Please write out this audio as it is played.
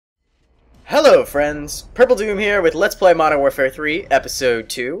Hello friends, Purple Doom here with Let's Play Modern Warfare 3, Episode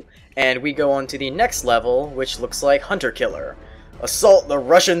 2, and we go on to the next level, which looks like Hunter Killer. Assault the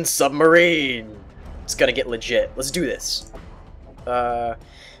Russian submarine! It's gonna get legit. Let's do this.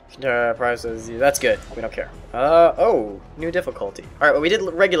 Prices, that's good. We don't care. Oh, new difficulty. Alright, well we did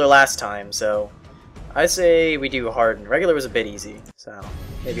regular last time, so I say we do hard. Regular was a bit easy, so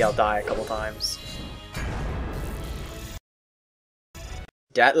maybe I'll die a couple times.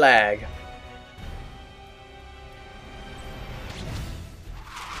 Dat lag.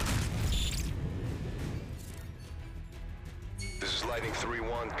 This is Lightning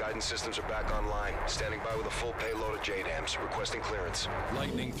 3-1. Guidance systems are back online. Standing by with a full payload of JDAMs. Requesting clearance.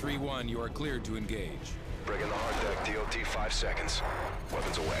 Lightning 3-1, you are cleared to engage. Bring in the hard deck. TOT 5 seconds.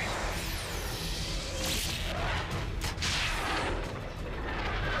 Weapons away.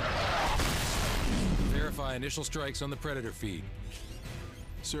 Verify initial strikes on the Predator feed.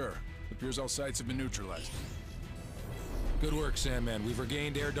 Sir, appears all sites have been neutralized. Good work, Sandman. We've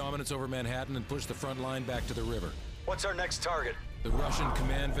regained air dominance over Manhattan and pushed the front line back to the river. What's our next target? The Russian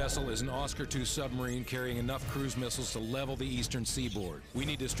command vessel is an Oscar II submarine carrying enough cruise missiles to level the eastern seaboard. We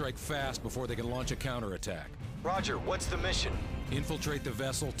need to strike fast before they can launch a counterattack. Roger, what's the mission? Infiltrate the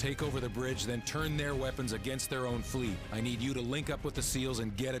vessel, take over the bridge, then turn their weapons against their own fleet. I need you to link up with the SEALs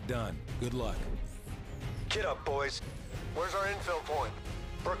and get it done. Good luck. Get up, boys. Where's our infill point?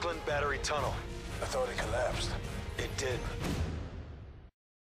 Brooklyn Battery Tunnel. I thought it collapsed. It did.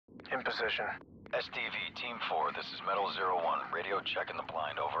 In position. STV, Team 4, this is Metal 01. Radio checking the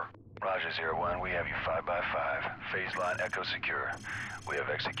blind, over. Roger 01, we have you 5x5. Phase line echo secure. We have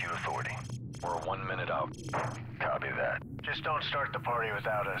execute authority. We're 1 minute out. Copy that. Just don't start the party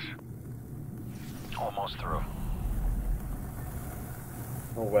without us. Almost through.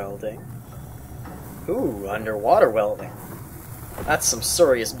 Welding. Ooh, underwater welding. That's some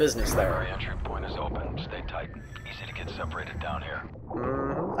serious business there. Our entry point is open. Stay tight. Easy to get separated down here.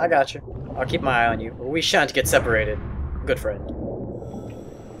 I got you. I'll keep my eye on you. We shan't get separated. Good friend.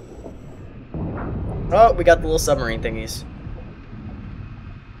 Oh, we got the little submarine thingies.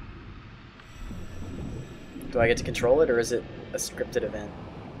 Do I get to control it, or is it a scripted event?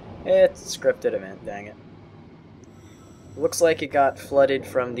 It's a scripted event, dang it. Looks like it got flooded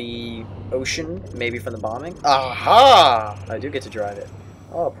from the ocean, maybe from the bombing. Aha! I do get to drive it.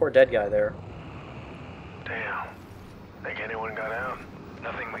 Oh, poor dead guy there. Damn. Think anyone got out?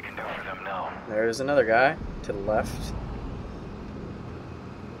 Nothing we can do for them now. There's another guy to the left.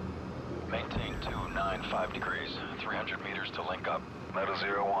 Maintain 295 degrees. 300 meters to link up. Metal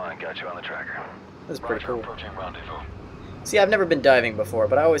 01, got you on the tracker. This is pretty cool. Approaching rendezvous. See, I've never been diving before,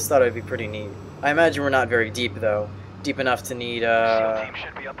 but I always thought it would be pretty neat. I imagine we're not very deep, though. Deep enough to need, SEAL team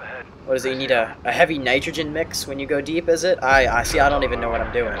should be up ahead. what is it? You need a heavy nitrogen mix when you go deep, is it? I see, I don't even know what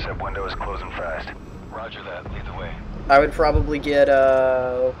I'm doing. Intercept window is closing fast. Roger that, lead the way. I would probably get,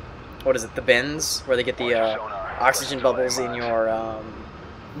 what is it, the bends? Where they get the, oxygen bubbles in your,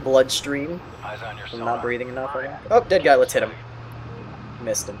 bloodstream. Eyes on your From sonar. not breathing enough, I think. Oh, dead guy, let's hit him.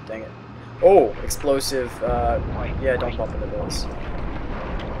 Missed him, dang it. Oh, explosive, yeah, don't bump into those.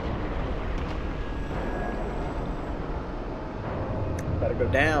 Gotta go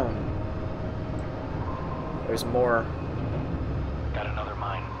down. There's more. Got another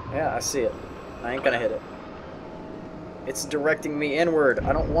mine. Yeah, I see it. I ain't gonna hit it. It's directing me inward.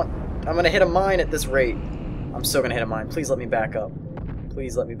 I don't want... I'm gonna hit a mine at this rate. I'm still gonna hit a mine. Please let me back up.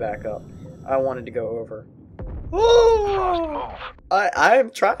 Please let me back up. I wanted to go over. Frost, Oh! move.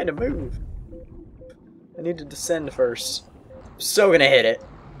 I'm trying to move. I need to descend first. I'm so gonna hit it.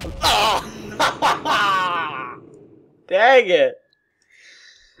 Oh! Dang it!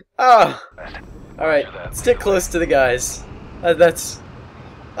 Oh! Alright, stick close to the guys. That's...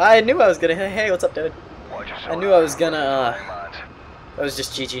 I knew I was gonna... Hey, what's up, dude? I knew I was gonna, that was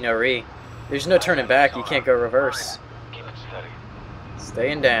just GG no re. There's no turning back, you can't go reverse. Keep it steady.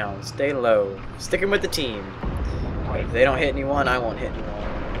 Staying down, stay low, sticking with the team. If they don't hit anyone, I won't hit anyone.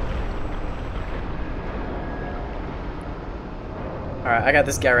 Alright, I got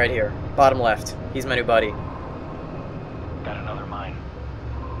this guy right here. Bottom left. He's my new buddy. Got another mine.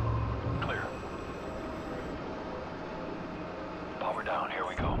 Clear. Power down, here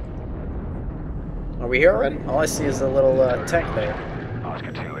we go. Are we here already? All I see is a little tank there.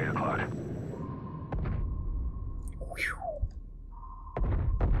 Oscar 2, 8 o'clock.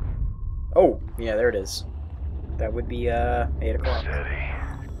 Oh, yeah, there it is. That would be 8 o'clock. Steady.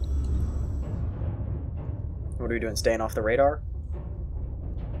 What are we doing? Staying off the radar?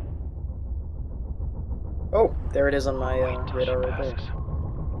 Oh, there it is on my radar right there.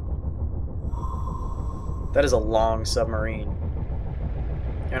 That is a long submarine.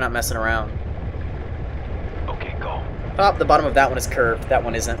 They're not messing around. Okay, go. Oh, the bottom of that one is curved. That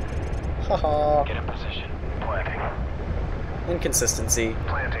one isn't. Haha. Get in position. Planting. Inconsistency.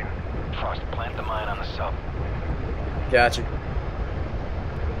 Planting. Frost, plant the mine on the sub. Gotcha.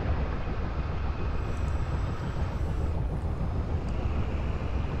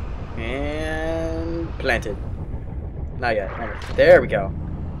 And planted. Not yet. There we go.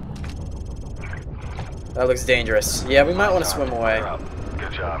 That looks dangerous. Yeah, we might want to swim away.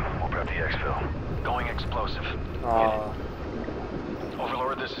 Good job. We'll prep the exfil. Going explosive. Aw.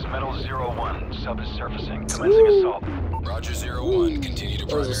 Overlord, this is Metal 01. Sub is surfacing. Commencing assault. Roger 01. Continue to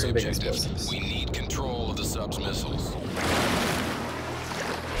Those are some primary big objective. explosives. We need control of the sub's missiles.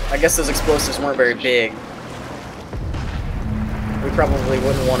 I guess those explosives weren't very big. We probably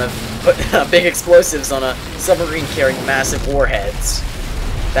wouldn't want to put big explosives on a submarine carrying massive warheads.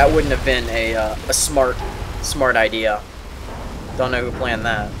 That wouldn't have been a smart idea. Don't know who planned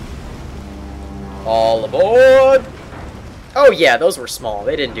that. All aboard! Oh yeah, those were small.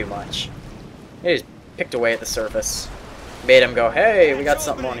 They didn't do much. They just picked away at the surface. Made him go, hey, we got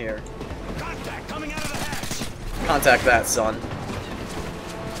something on here. Contact coming out of the hatch. Contact that, son.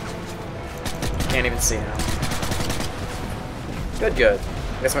 Can't even see now. Good, good.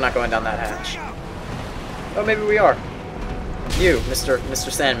 I guess we're not going down that hatch. Oh, maybe we are. You,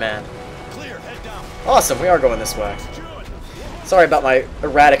 Mr. Sandman. Clear, head down. Awesome, we are going this way. Sorry about my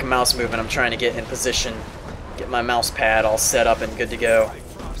erratic mouse movement. I'm trying to get in position, get my mouse pad all set up and good to go.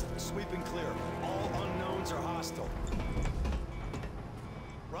 Frost, sweeping clear. All unknowns are hostile.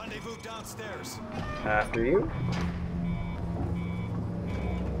 Rendezvous downstairs. After you.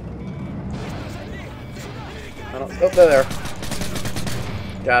 I don't, oh, there.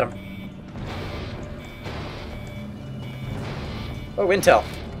 Got him. Oh, intel.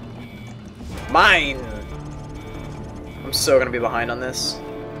 Mine! I'm so gonna be behind on this.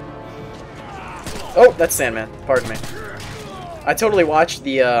 Oh, that's Sandman. Pardon me. I totally watched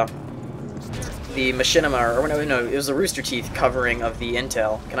the machinima, or no, it was the Rooster Teeth covering of the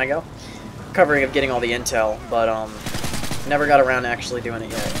intel. Can I go? Covering of getting all the intel, but never got around to actually doing it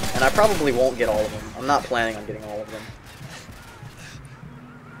yet. And I probably won't get all of them. I'm not planning on getting all of them.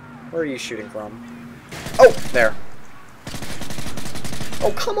 Where are you shooting from? Oh, there.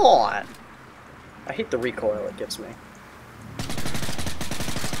 Oh, come on! I hate the recoil it gives me.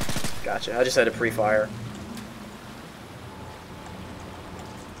 Gotcha, I just had to pre-fire.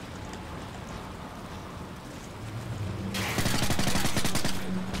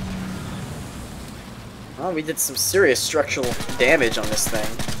 Oh, we did some serious structural damage on this thing.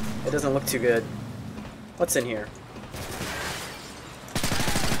 It doesn't look too good. What's in here?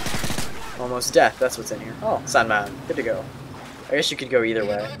 Almost death, that's what's in here. Oh, Sandman, good to go. I guess you could go either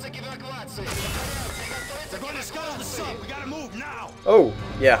way. They're going to scout on the sub. We gotta move now. Oh,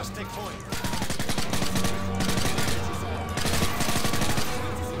 yeah. Let's take point.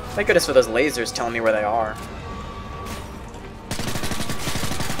 Thank goodness for those lasers telling me where they are.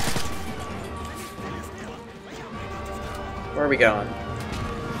 Where are we going?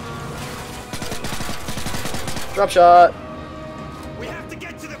 Drop shot! We have to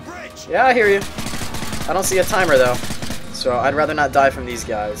get to the bridge. Yeah, I hear you. I don't see a timer though, so I'd rather not die from these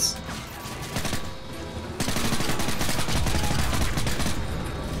guys.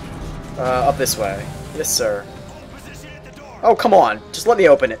 Up this way. Yes, sir. Oh, come on! Just let me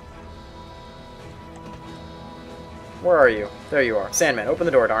open it. Where are you? There you are. Sandman, open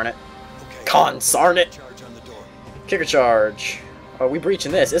the door, darn it. Okay. Consarn it! Charge on the door. Kicker charge. Oh, we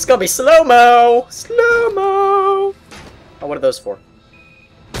breaching this. It's gonna be slow-mo! Slow-mo! Oh, what are those for?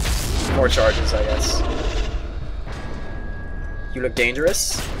 More charges, I guess. You look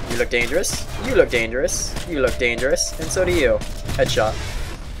dangerous. You look dangerous. You look dangerous. You look dangerous. And so do you. Headshot.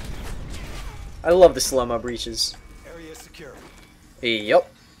 I love the slow-mo breaches. Area secure. Yup.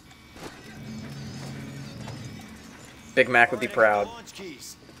 Big Mac would be proud. Launch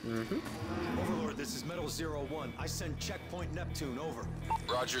keys. Mm-hmm. Overlord, this is Metal 01. I send checkpoint Neptune over.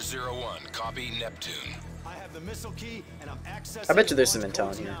 Roger 01. Copy Neptune. I have the missile key and I'm accessing. I bet you there's some launch intel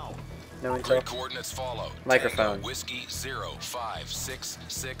codes in here. now. No Grid intel? coordinates follow. Microphone. Tango Whiskey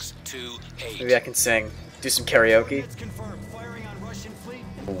 056628. Maybe I can sing. Do some karaoke. It's confirmed. Firing on Russian fleet.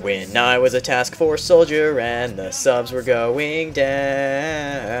 When I was a task force soldier and the subs were going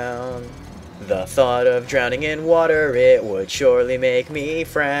down, the thought of drowning in water, it would surely make me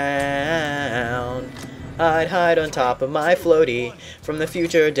frown. I'd hide on top of my floaty from the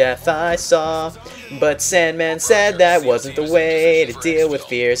future death I saw, but Sandman said that wasn't the way to deal with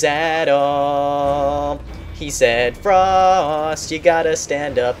fears at all. He said, Frost, you gotta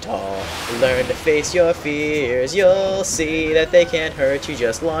stand up tall. Learn to face your fears. You'll see that they can't hurt you.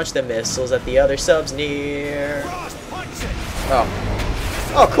 Just launch the missiles at the other subs near. Oh.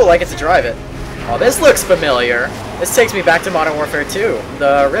 Oh, cool, I get to drive it. Oh, this looks familiar. This takes me back to Modern Warfare 2.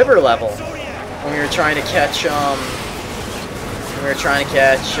 The river level. When we were trying to catch,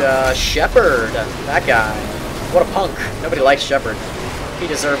 Shepard. That guy. What a punk. Nobody likes Shepard. He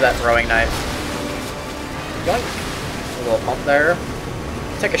deserved that throwing knife. Yoink. A little pump there.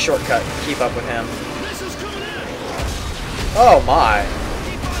 Take a shortcut. Keep up with him. Oh my.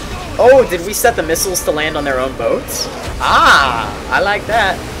 Oh, did we set the missiles to land on their own boats? Ah, I like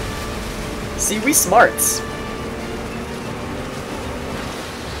that. See, we smarts.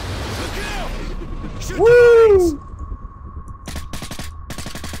 Woo!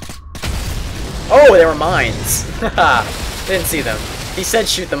 Oh, they were mines. Haha. Didn't see them. He said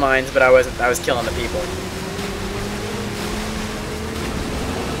shoot the mines, but I was killing the people.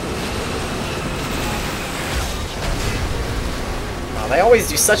 Oh, they always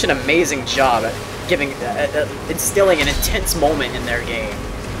do such an amazing job at instilling an intense moment in their game.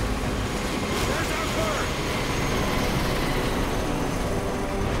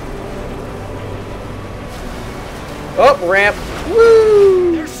 Oh, ramp.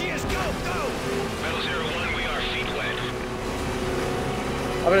 Woo! There she is. Go, go. Metal 01, we are feet wet.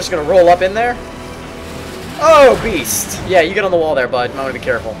 I'm just gonna roll up in there. Oh, beast. Yeah, you get on the wall there, bud. I'm gonna be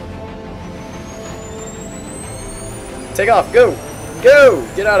careful. Take off. Go. Go.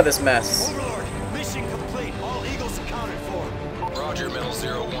 Get out of this mess. Overlord, mission complete. All Eagles accounted for. Roger, Metal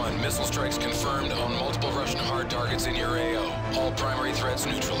 01. Missile strikes confirmed on multiple Russian hard targets in your AO. All primary threats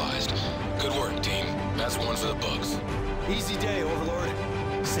neutralized. Good work, team. That's one for the books. Easy day, Overlord.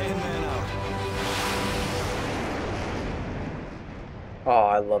 Sandman out. Oh,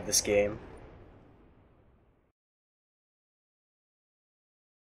 I love this game.